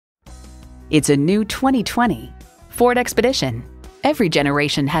It's a new 2020 Ford Expedition. Every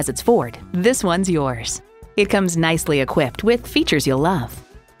generation has its Ford. This one's yours. It comes nicely equipped with features you'll love.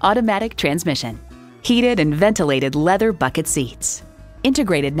 Automatic transmission, heated and ventilated leather bucket seats,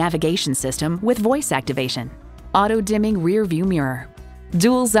 integrated navigation system with voice activation, auto-dimming rear view mirror,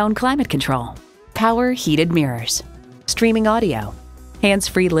 dual zone climate control, power heated mirrors, streaming audio,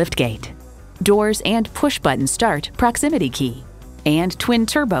 hands-free liftgate, doors and push-button start proximity key, and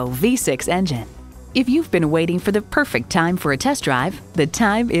twin-turbo V6 engine. If you've been waiting for the perfect time for a test drive, the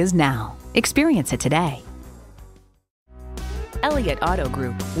time is now. Experience it today. Elliott Auto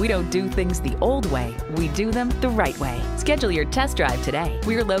Group. We don't do things the old way, we do them the right way. Schedule your test drive today.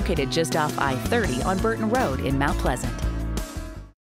 We're located just off I-30 on Burton Road in Mount Pleasant.